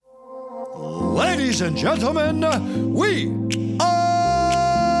Ladies and gentlemen, we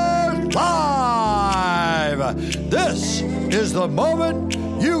are live! This is the moment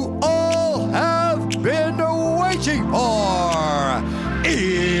you all have been waiting for.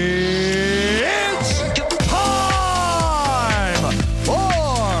 It's time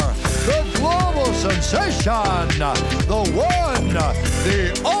for the global sensation, the one,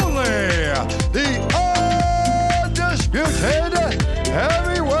 the only, the undisputed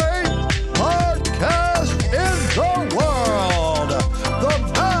heavyweight podcast in the world, the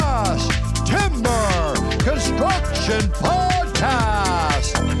Mass Timber Construction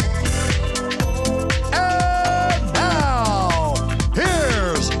Podcast. And now,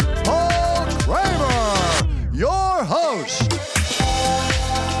 here's Paul Kramer, your host.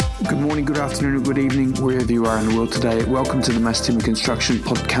 Good morning, good afternoon, or good evening, wherever you are in the world today. Welcome to the Mass Timber Construction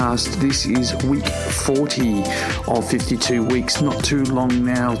Podcast. This is week 40 of 52 weeks, not too long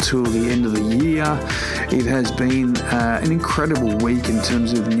now till the end of the year. It has been an incredible week in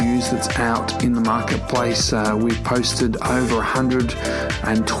terms of news that's out in the marketplace. We've posted over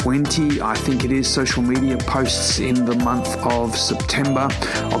 120, I think it is, social media posts in the month of September.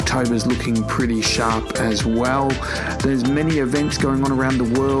 October's looking pretty sharp as well. There's many events going on around the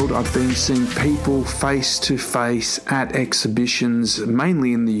world. I've been seeing people face to face at exhibitions,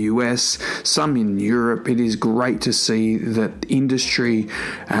 mainly in the US, some in Europe. It is great to see that industry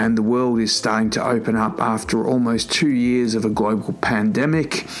and the world is starting to open up after almost 2 years of a global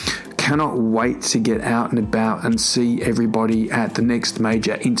pandemic. Cannot wait to get out and about and see everybody at the next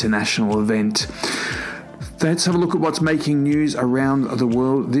major international event. Let's have a look at what's making news around the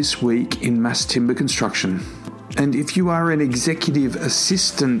world this week in mass timber construction. And if you are an executive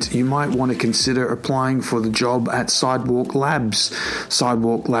assistant, you might want to consider applying for the job at Sidewalk Labs.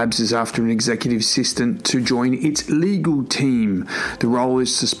 Sidewalk Labs is after an executive assistant to join its legal team. The role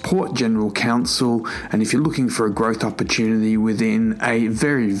is to support general counsel, and if you're looking for a growth opportunity within a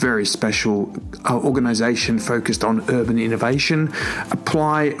very, very special organisation focused on urban innovation,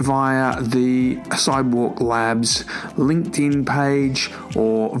 apply via the Sidewalk Labs LinkedIn page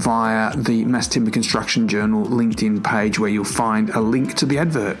or via the Mass Timber Construction Journal LinkedIn page, where you'll find a link to the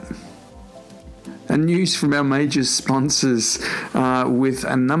advert. And news from our major sponsors with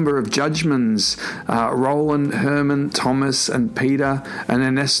a number of judgments. Roland, Herman, Thomas and Peter and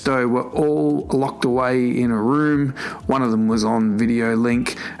Ernesto were all locked away in a room. One of them was on video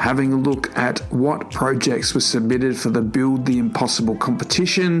link, having a look at what projects were submitted for the Build the Impossible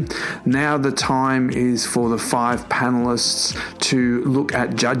competition. Now the time is for the 5 panelists to look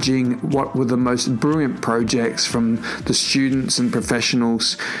at judging what were the most brilliant projects from the students and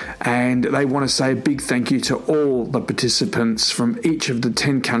professionals. And they want to say a big thank you to all the participants from each of the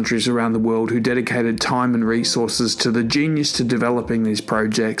 10 countries around the world who dedicated time and resources to the genius to developing these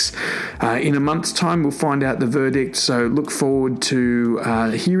projects. In a month's time, we'll find out the verdict, so look forward to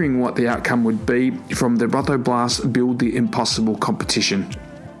hearing what the outcome would be from the Rotoblast Build the Impossible competition.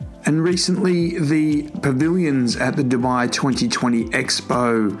 And recently, the pavilions at the Dubai 2020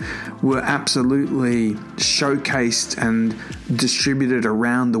 Expo were absolutely showcased and distributed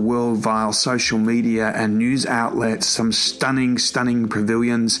around the world via social media and news outlets. Some stunning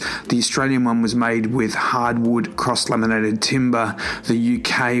pavilions. The Australian one was made with hardwood cross-laminated timber. The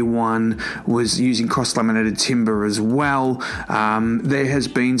UK one was using cross-laminated timber as well. There has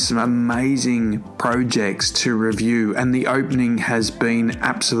been some amazing projects to review, and the opening has been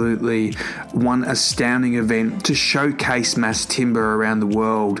absolutely one astounding event to showcase mass timber around the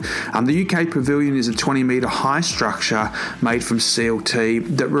world. The UK pavilion is a 20-metre high structure made from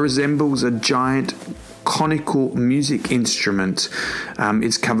CLT that resembles a giant conical music instrument.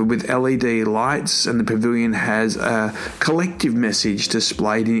 It's covered with LED lights, and the pavilion has a collective message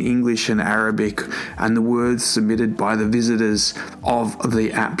displayed in English and Arabic and the words submitted by the visitors of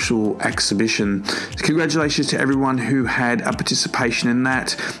the actual exhibition. Congratulations to everyone who had a participation in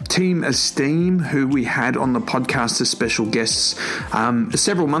that. Team Esteem, who we had on the podcast as special guests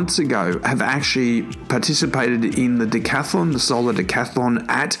several months ago, have actually participated in the decathlon, the solar decathlon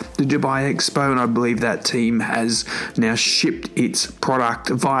at the Dubai Expo, and I believe that team has now shipped its product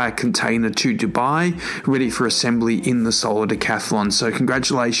via container to Dubai, ready for assembly in the solar decathlon. So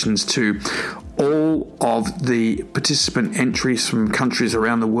congratulations to all of the participant entries from countries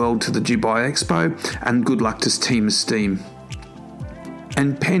around the world to the Dubai Expo, and good luck to Team Esteem.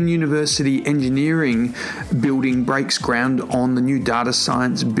 And Penn University Engineering building breaks ground on the new data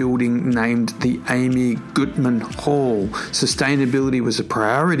science building named the Amy Gutmann Hall. Sustainability was a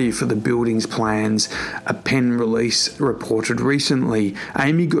priority for the building's plans, a Penn release reported recently.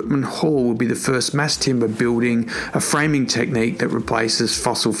 Amy Gutmann Hall will be the first mass timber building, a framing technique that replaces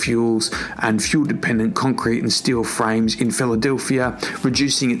fossil fuels and fuel-dependent concrete and steel frames in Philadelphia,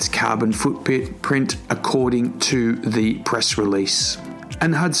 reducing its carbon footprint, according to the press release.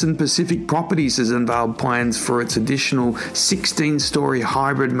 And Hudson Pacific Properties has unveiled plans for its additional 16-storey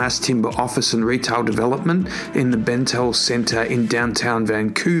hybrid mass timber office and retail development in the Bentall Centre in downtown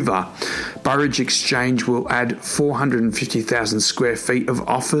Vancouver. Burridge Exchange will add 450,000 square feet of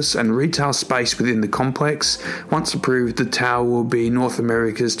office and retail space within the complex. Once approved, the tower will be North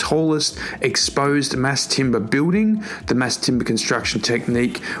America's tallest exposed mass timber building. The mass timber construction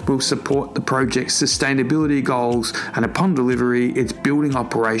technique will support the project's sustainability goals, and upon delivery, its building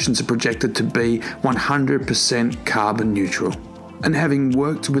operations are projected to be 100% carbon neutral. And having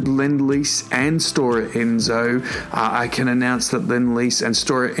worked with Lendlease and Stora Enso, I can announce that Lendlease and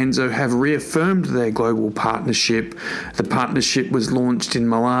Stora Enso have reaffirmed their global partnership. The partnership was launched in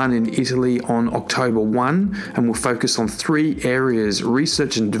Milan in Italy on October 1 and will focus on 3 areas: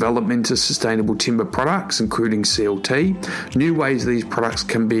 research and development of sustainable timber products, including CLT, new ways these products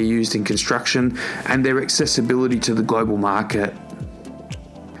can be used in construction, and their accessibility to the global market.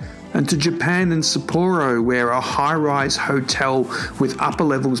 And to Japan and Sapporo, where a high-rise hotel with upper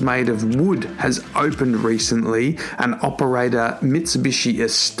levels made of wood has opened recently. And operator Mitsubishi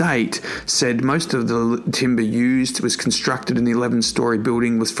Estate said most of the timber used was constructed in the 11-storey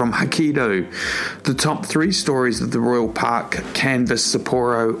building was from Hokkaido. The top 3 stories of the Royal Park Canvas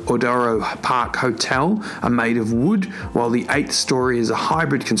Sapporo Odoro Park Hotel are made of wood, while the 8th story is a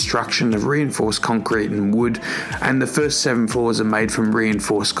hybrid construction of reinforced concrete and wood, and the first 7 floors are made from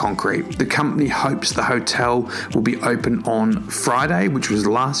reinforced concrete. The company hopes the hotel will be open on Friday, which was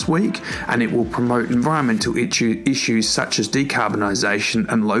last week, and it will promote environmental issues such as decarbonisation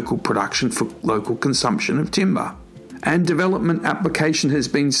and local production for local consumption of timber. And development application has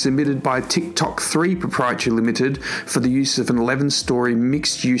been submitted by TikTok 3 Proprietary Limited for the use of an 11-storey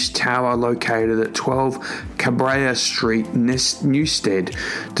mixed-use tower located at 12 Cabrera Street, Newstead.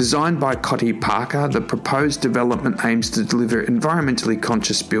 Designed by Cotty Parker, the proposed development aims to deliver an environmentally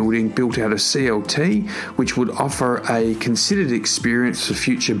conscious building built out of CLT, which would offer a considered experience for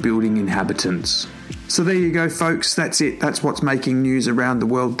future building inhabitants. So there you go, folks. That's it. That's what's making news around the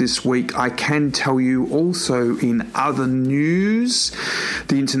world this week. I can tell you also in other news,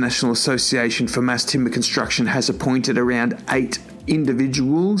 the International Association for Mass Timber Construction has appointed around 8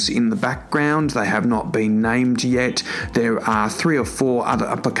 individuals in the background. They have not been named yet. There are 3 or 4 other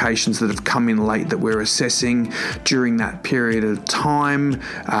applications that have come in late that we're assessing during that period of time.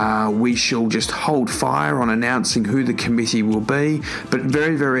 We shall just hold fire on announcing who the committee will be, but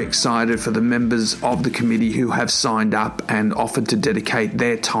very, very excited for the members of the committee who have signed up and offered to dedicate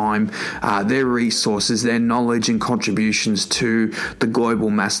their time, their resources, their knowledge and contributions to the global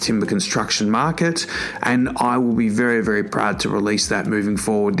mass timber construction market, and I will be very, very proud to release that moving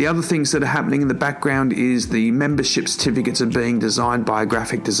forward. The other things that are happening in the background is the membership certificates are being designed by a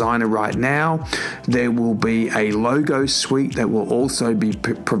graphic designer right now. There will be a logo suite that will also be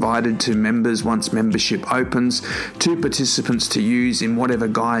provided to members once membership opens, to participants to use in whatever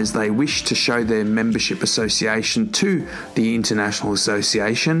guise they wish to show their membership association to the International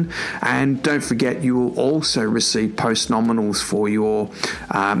Association. And don't forget, you will also receive post-nominals for your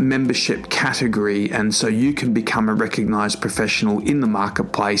membership category, and so you can become a recognised professional in the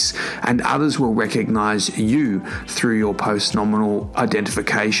marketplace, and others will recognise you through your post-nominal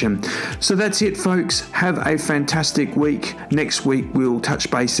identification. So that's it, folks. Have a fantastic week. Next week we'll touch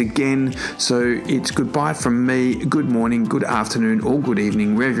base again. So it's goodbye from me. Good morning, good afternoon, or good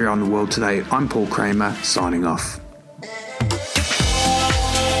evening, wherever you're on the world today. I'm Paul Kramer, signing off.